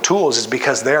practical tools, is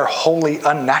because they're wholly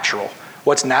unnatural.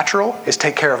 What's natural is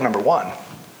take care of number 1.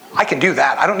 I can do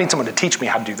that. I don't need someone to teach me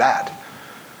how to do that.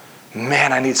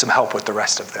 Man, I need some help with the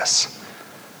rest of this. I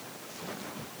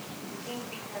think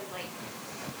because, we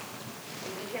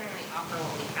can only offer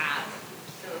what we have.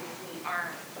 So if we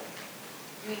aren't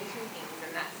doing 2 things,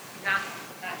 and that's not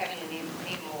having a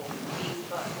naval base,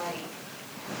 but we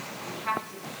have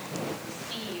to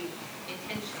receive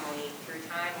intentionally through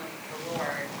time with the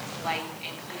Lord, life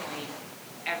and healing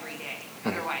every day.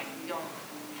 Otherwise, we don't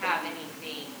have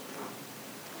anything to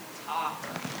offer.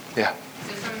 Yeah.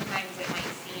 So sometimes it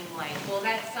might seem like, well,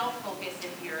 that's self-focus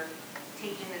if you're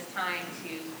taking this time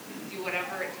to do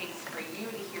whatever it takes for you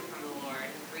to hear from the Lord,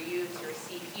 for you to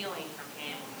receive healing from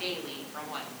Him daily from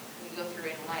what we go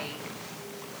through in life.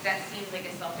 That seems like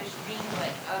a selfish thing,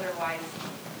 but otherwise,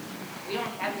 we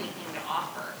don't have anything to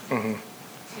offer to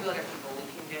other people. We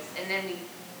can just, and then we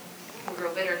can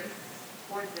grow bitter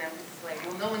towards them. It's like,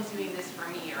 well, no one's doing this for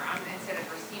me, or instead of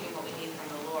receiving what we need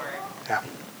from the Lord. Yeah.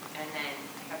 And then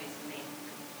having something to,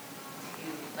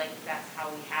 that's how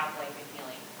we have life and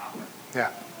healing to offer.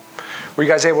 Yeah. Were you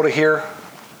guys able to hear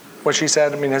what she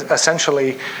said? I mean,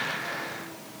 essentially,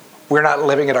 we're not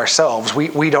living it ourselves.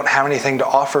 We don't have anything to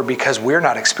offer because we're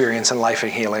not experiencing life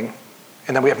and healing.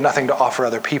 And then we have nothing to offer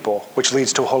other people, which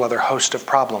leads to a whole other host of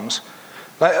problems.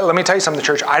 Let me tell you something,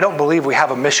 church. I don't believe we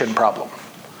have a mission problem.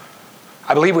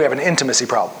 I believe we have an intimacy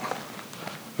problem.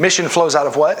 Mission flows out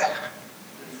of what?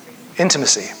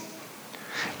 Intimacy.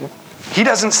 He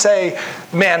doesn't say,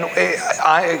 man,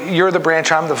 you're the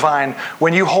branch, I'm the vine.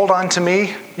 When you hold on to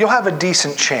me, you'll have a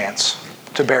decent chance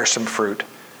to bear some fruit.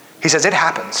 He says it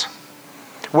happens.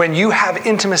 When you have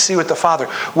intimacy with the Father,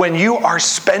 when you are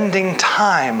spending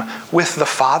time with the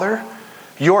Father,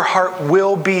 your heart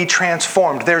will be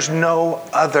transformed. There's no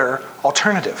other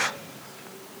alternative.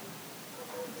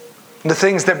 The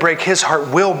things that break his heart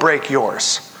will break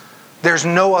yours. There's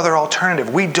no other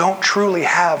alternative. We don't truly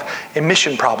have a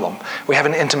mission problem. We have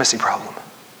an intimacy problem.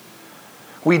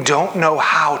 We don't know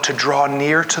how to draw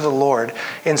near to the Lord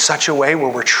in such a way where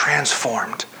we're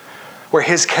transformed, where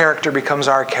his character becomes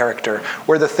our character,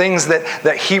 where the things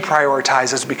that he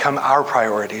prioritizes become our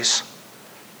priorities.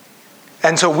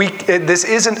 And so this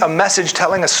isn't a message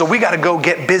telling us, so we got to go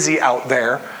get busy out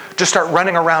there, just start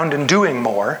running around and doing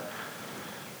more.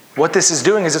 What this is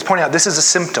doing is it's pointing out this is a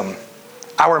symptom.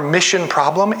 Our mission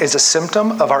problem is a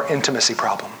symptom of our intimacy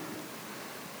problem.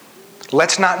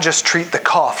 Let's not just treat the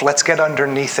cough. Let's get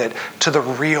underneath it to the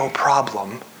real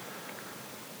problem.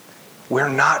 We're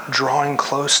not drawing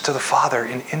close to the Father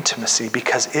in intimacy,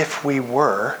 because if we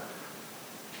were,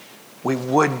 we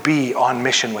would be on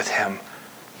mission with him.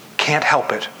 Can't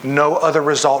help it. No other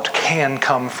result can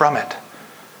come from it.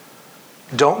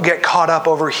 Don't get caught up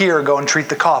over here, go and treat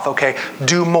the cough. Okay,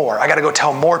 do more. I got to go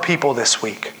tell more people this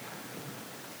week.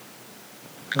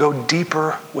 Go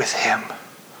deeper with him.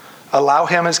 Allow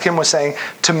him, as Kim was saying,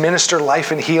 to minister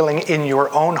life and healing in your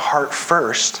own heart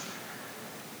first.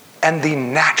 And the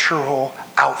natural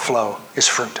outflow is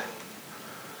fruit.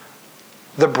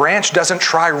 The branch doesn't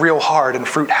try real hard and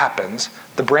fruit happens.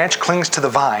 The branch clings to the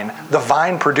vine. The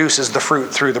vine produces the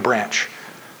fruit through the branch.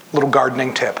 Little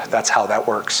gardening tip. That's how that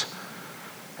works.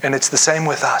 And it's the same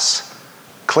with us.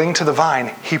 Cling to the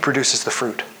vine. He produces the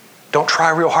fruit. Don't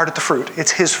try real hard at the fruit.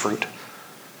 It's his fruit.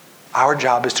 Our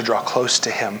job is to draw close to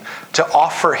him, to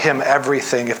offer him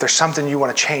everything. If there's something you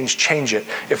want to change, change it.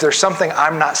 If there's something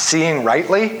I'm not seeing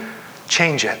rightly,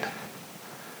 change it.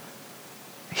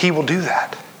 He will do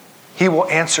that. He will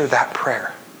answer that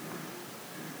prayer.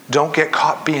 Don't get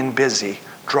caught being busy.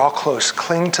 Draw close.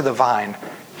 Cling to the vine.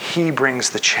 He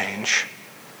brings the change,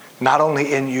 not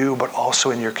only in you, but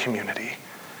also in your community,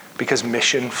 because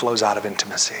mission flows out of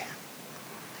intimacy.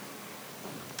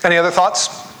 Any other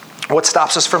thoughts? What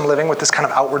stops us from living with this kind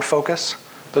of outward focus?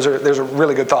 Those are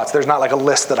really good thoughts. There's not like a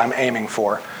list that I'm aiming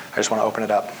for. I just want to open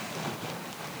it up. That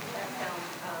sounds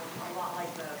a lot like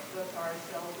the book our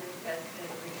celebrity has been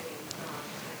reading,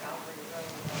 the Calvary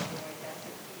Road and something like that.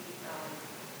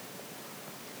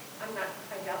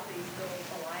 I doubt that he's still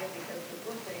alive, because the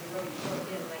book that he wrote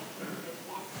in 1950.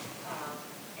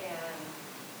 And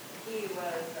he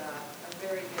was a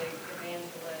very big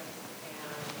evangelist,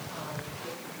 and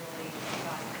was really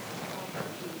got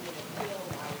he didn't feel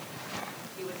like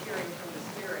he was hearing from the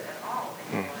Spirit at all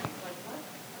anymore. He's like, what?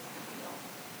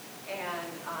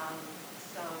 And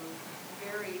some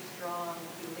very strong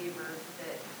believers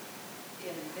that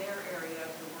in their area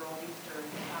of the world, Eastern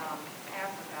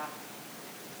Africa,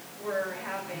 were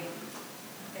having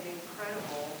an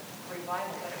incredible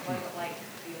revival, but it wasn't like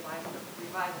the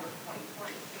revival of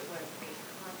 2020. It was a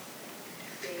constant,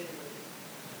 daily,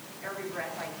 every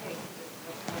breath I take, this is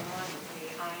what's going on with me.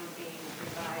 I'm being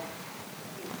revived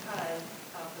because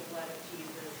of the blood of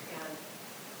Jesus, and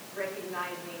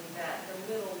recognizing that the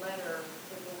middle letter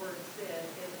in the word sin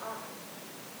is I.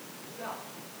 So,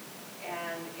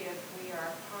 and if we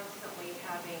are constantly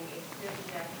having a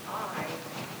stiff-necked I,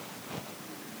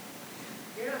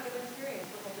 you're not going to experience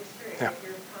the Holy Spirit. Yeah. If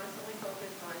you're constantly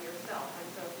focused on yourself. And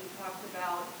so he talked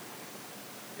about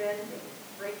bending,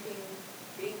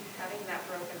 having that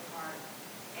broken heart,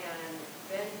 and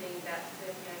bending that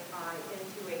stiff-necked eye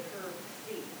into a curved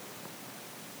seat,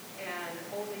 and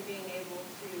only being able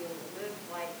to live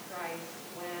like Christ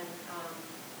when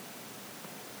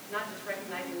not just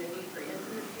recognizing the need for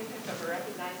intimate forgiveness, but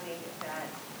recognizing that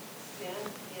sin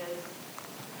is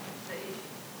the issue.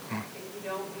 If you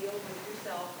don't deal with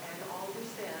yourself and all your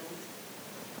sins,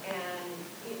 and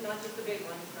not just the big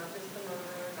ones, not just the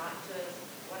murder, not just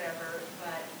whatever,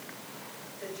 but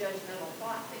the judgmental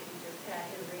thought that you just had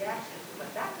in reaction to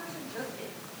what that person just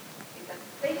did, because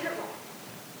they did it wrong.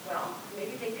 Well,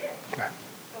 maybe they did. Right.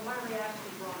 So my reaction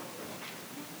is wrong too.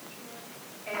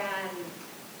 And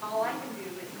all I can do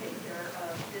is take care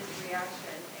of this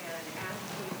reaction and ask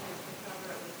Jesus to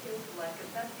cover it with his blood,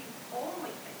 because that's the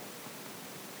only thing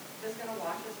that's going to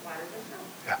wash us whiter than snow.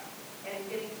 Yeah. and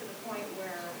getting to the point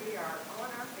where we are on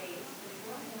our face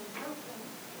before him broken.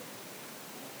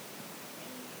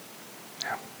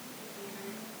 Yeah.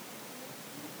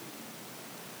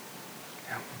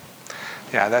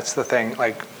 Yeah, that's the thing.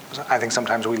 Like, I think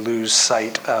sometimes we lose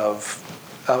sight of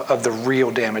the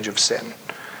real damage of sin.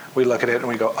 We look at it and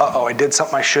we go, uh-oh, I did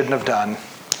something I shouldn't have done.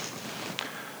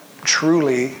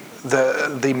 Truly,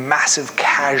 the massive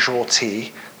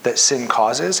casualty that sin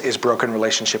causes is broken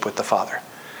relationship with the Father.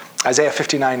 Isaiah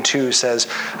 59:2 says,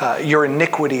 your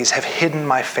iniquities have hidden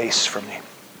my face from you.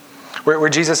 Where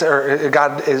Jesus, or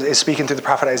God is speaking through the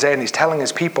prophet Isaiah, and he's telling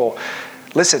his people,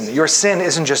 listen, your sin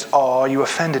isn't just, oh, you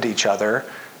offended each other.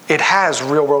 It has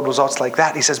real world results like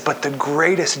that. He says, but the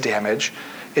greatest damage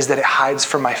is that it hides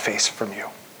from my face from you.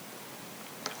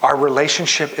 Our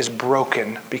relationship is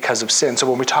broken because of sin. So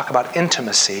when we talk about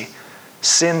intimacy,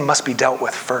 sin must be dealt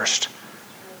with first.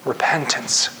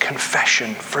 Repentance,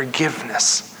 confession,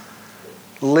 forgiveness,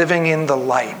 living in the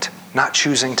light, not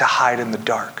choosing to hide in the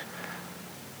dark.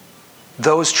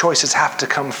 Those choices have to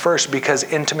come first because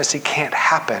intimacy can't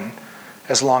happen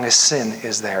as long as sin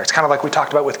is there. It's kind of like we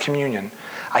talked about with communion.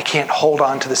 I can't hold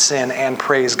on to the sin and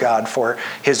praise God for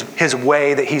his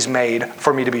way that he's made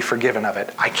for me to be forgiven of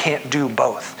it. I can't do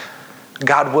both.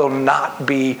 God will not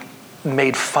be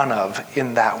made fun of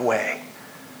in that way.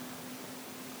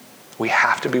 We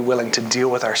have to be willing to deal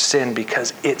with our sin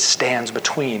because it stands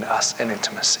between us and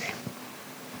intimacy.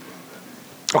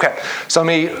 Okay, so let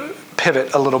me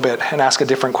pivot a little bit and ask a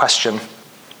different question.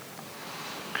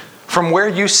 From where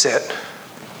you sit,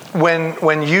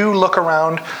 when you look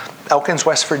around Elkins,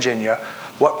 West Virginia,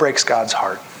 what breaks God's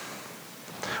heart?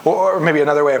 Or maybe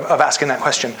another way of asking that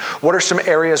question, what are some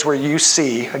areas where you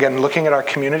see, again, looking at our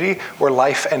community, where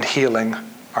life and healing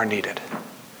are needed?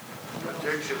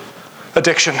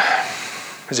 Addiction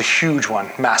is a huge one,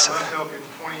 massive. I left Elkins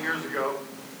 20 years ago,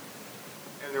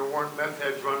 and there weren't meth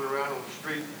heads running around on the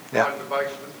street, riding the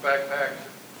bikes with backpacks.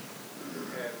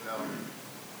 And,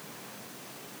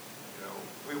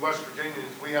 we West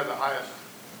Virginians, we have the highest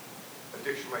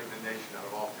addiction rate in the nation out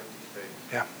of all 50 states.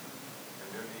 Yeah. And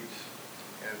there needs,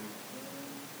 and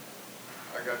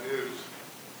I got news,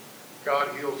 God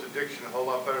heals addiction a whole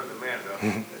lot better than man does.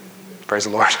 Mm-hmm. Praise the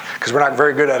Lord, because we're not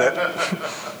very good at it.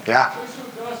 Yeah.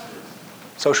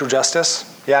 Social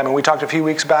justice. Yeah, I mean, we talked a few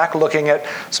weeks back looking at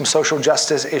some social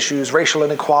justice issues, racial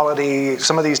inequality,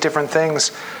 some of these different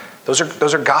things. Those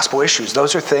are gospel issues.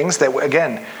 Those are things that,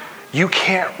 again, you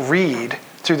can't read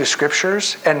through the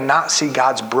scriptures and not see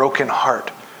God's broken heart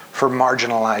for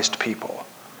marginalized people,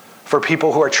 for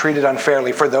people who are treated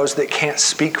unfairly, for those that can't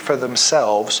speak for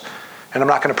themselves. And I'm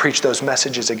not going to preach those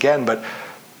messages again, but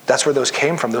that's where those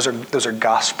came from. Those are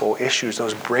gospel issues.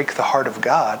 Those break the heart of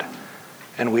God.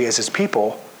 And we as his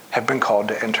people have been called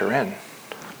to enter in.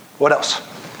 What else?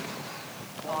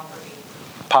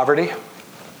 Poverty.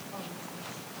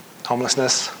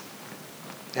 Homelessness.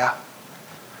 Yeah.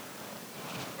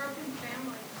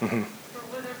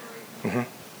 Mm-hmm.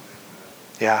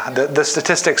 Mm-hmm. Yeah, the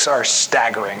statistics are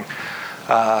staggering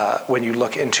when you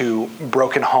look into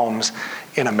broken homes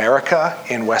in America,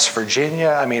 in West Virginia.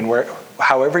 I mean,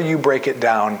 however you break it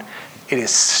down, it is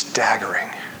staggering.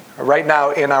 Right now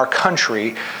in our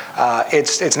country,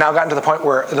 it's now gotten to the point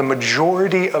where the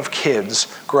majority of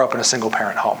kids grow up in a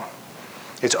single-parent home.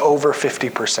 It's over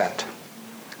 50%.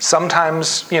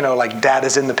 Sometimes, like dad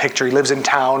is in the picture, he lives in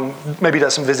town, maybe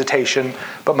does some visitation,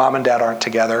 but mom and dad aren't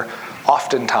together.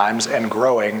 Oftentimes, and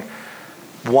growing,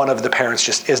 one of the parents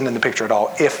just isn't in the picture at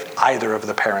all, if either of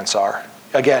the parents are.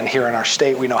 Again, here in our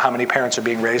state, we know how many parents are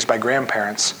being raised by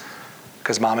grandparents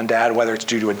because mom and dad, whether it's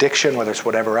due to addiction, whether it's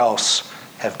whatever else,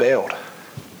 have bailed.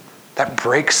 That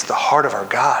breaks the heart of our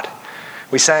God.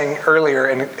 We sang earlier,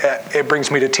 and it brings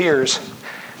me to tears,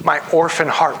 my orphan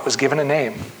heart was given a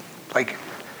name. Like,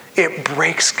 it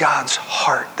breaks God's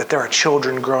heart that there are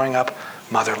children growing up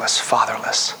motherless,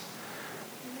 fatherless.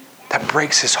 That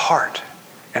breaks his heart,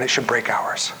 and it should break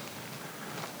ours.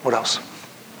 What else?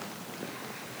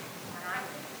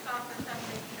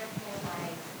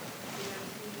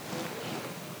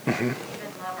 Mm-hmm.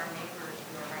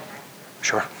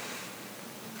 Sure.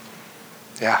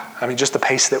 Yeah, I mean, just the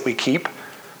pace that we keep,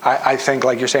 I think,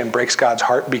 like you're saying, breaks God's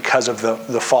heart because of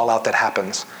the fallout that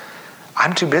happens.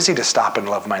 I'm too busy to stop and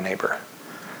love my neighbor.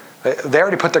 They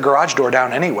already put the garage door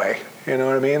down anyway. You know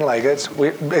what I mean? Like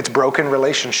it's broken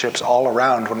relationships all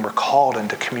around when we're called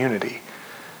into community.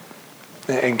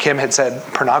 And Kim had said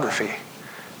pornography,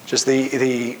 just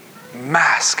the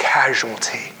mass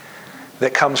casualty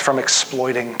that comes from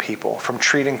exploiting people, from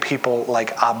treating people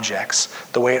like objects,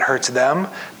 the way it hurts them,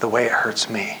 the way it hurts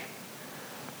me.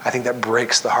 I think that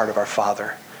breaks the heart of our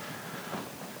Father.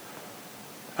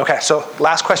 Okay, so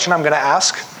last question I'm going to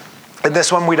ask, and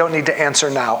this one we don't need to answer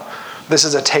now. This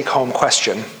is a take-home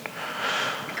question.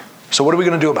 So what are we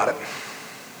going to do about it?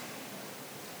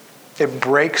 It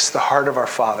breaks the heart of our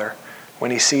Father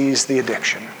when he sees the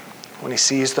addiction, when he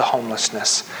sees the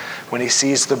homelessness, when he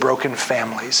sees the broken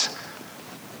families,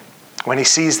 when he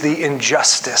sees the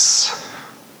injustice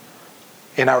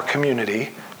in our community,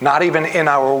 not even in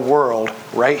our world,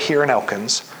 right here in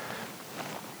Elkins.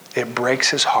 It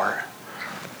breaks his heart.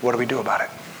 What do we do about it?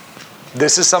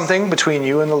 This is something between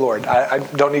you and the Lord. I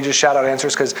don't need you to shout out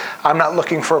answers because I'm not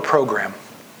looking for a program.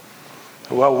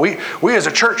 Well, we as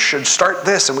a church should start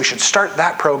this and we should start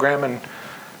that program. And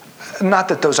not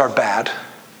that those are bad,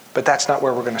 but that's not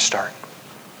where we're going to start.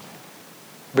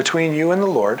 Between you and the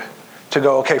Lord, to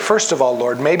go, okay, first of all,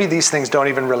 Lord, maybe these things don't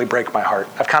even really break my heart.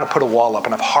 I've kind of put a wall up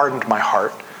and I've hardened my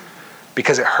heart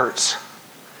because it hurts.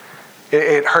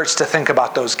 It hurts to think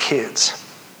about those kids.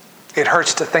 It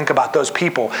hurts to think about those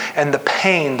people and the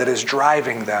pain that is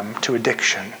driving them to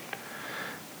addiction.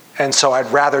 And so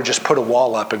I'd rather just put a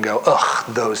wall up and go,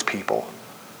 ugh, those people.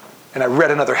 And I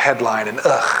read another headline and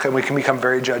ugh, and we can become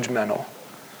very judgmental.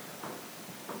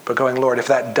 But going, Lord, if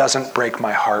that doesn't break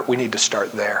my heart, we need to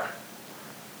start there.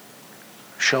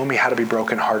 Show me how to be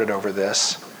brokenhearted over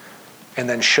this, and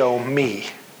then show me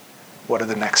what are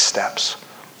the next steps.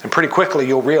 And pretty quickly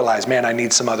you'll realize, man, I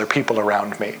need some other people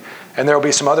around me. And there will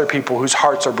be some other people whose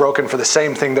hearts are broken for the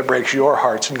same thing that breaks your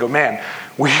hearts, and go, man,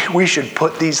 we should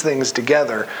put these things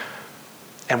together,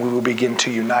 and we will begin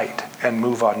to unite and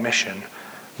move on mission.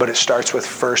 But it starts with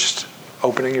first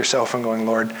opening yourself and going,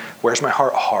 Lord, where's my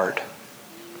heart hard?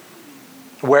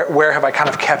 Where have I kind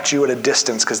of kept you at a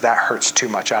distance because that hurts too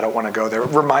much? I don't want to go there.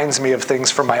 It reminds me of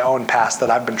things from my own past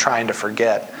that I've been trying to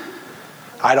forget.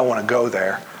 I don't want to go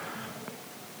there.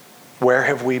 Where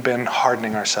have we been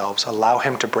hardening ourselves? Allow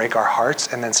him to break our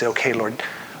hearts and then say, okay, Lord,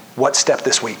 what step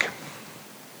this week?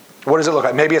 What does it look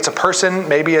like? Maybe it's a person,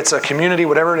 maybe it's a community,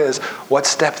 whatever it is. What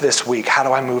step this week? How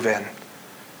do I move in?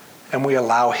 And we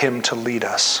allow him to lead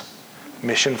us.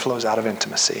 Mission flows out of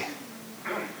intimacy.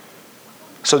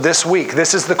 So this week,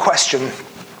 this is the question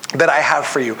that I have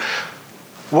for you.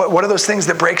 What are those things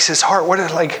that breaks his heart? What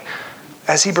are, like,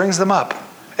 as he brings them up,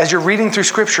 as you're reading through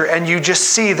scripture and you just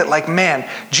see that, like, man,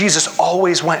 Jesus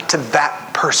always went to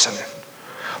that person.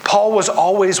 Paul was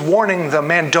always warning them,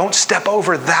 man, don't step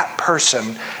over that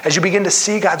person. As you begin to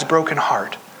see God's broken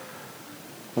heart,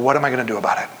 what am I going to do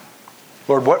about it?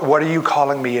 Lord, what are you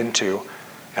calling me into?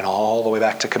 And all the way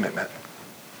back to commitment.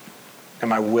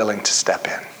 Am I willing to step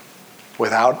in?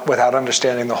 Without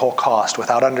understanding the whole cost,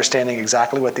 without understanding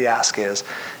exactly what the ask is,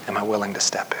 am I willing to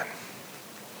step in?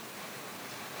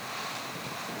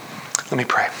 Let me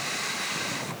pray.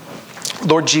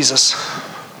 Lord Jesus,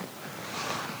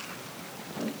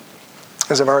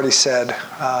 as I've already said,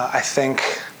 I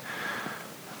think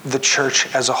the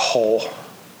church as a whole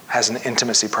has an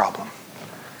intimacy problem.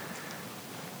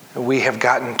 We have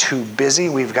gotten too busy,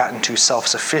 we've gotten too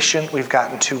self-sufficient, we've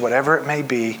gotten to whatever it may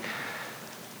be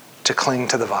to cling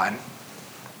to the vine.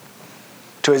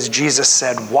 To, as Jesus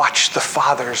said, watch the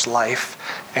Father's life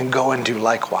and go and do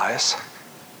likewise.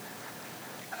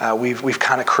 We've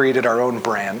kind of created our own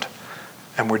brand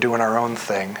and we're doing our own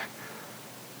thing.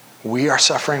 We are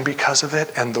suffering because of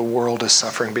it and the world is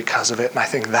suffering because of it, and I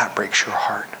think that breaks your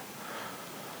heart.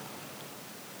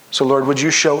 So Lord, would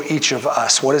you show each of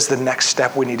us what is the next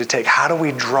step we need to take? How do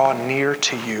we draw near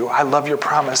to you? I love your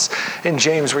promise in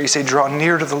James where you say, draw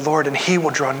near to the Lord and he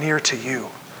will draw near to you.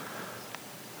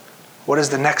 What is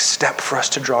the next step for us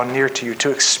to draw near to you,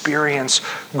 to experience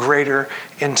greater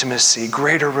intimacy,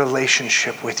 greater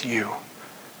relationship with you,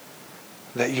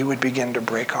 that you would begin to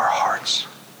break our hearts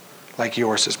like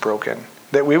yours is broken?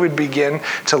 That we would begin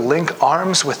to link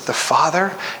arms with the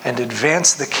Father and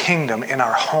advance the kingdom in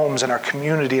our homes, in our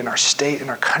community, in our state, in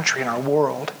our country, in our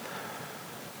world.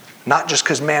 Not just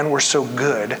because, man, we're so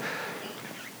good,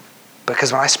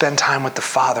 because when I spend time with the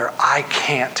Father, I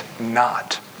can't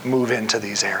not move into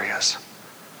these areas.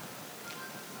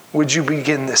 Would you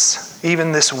begin this,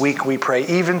 even this week we pray,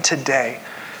 even today,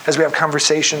 as we have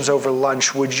conversations over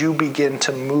lunch, would you begin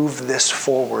to move this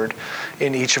forward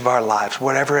in each of our lives,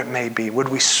 whatever it may be? Would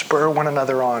we spur one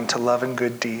another on to love and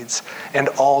good deeds, and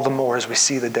all the more as we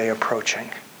see the day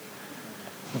approaching?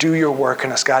 Do your work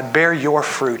in us, God. Bear your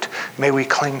fruit. May we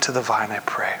cling to the vine, I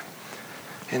pray.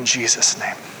 In Jesus'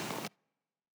 name.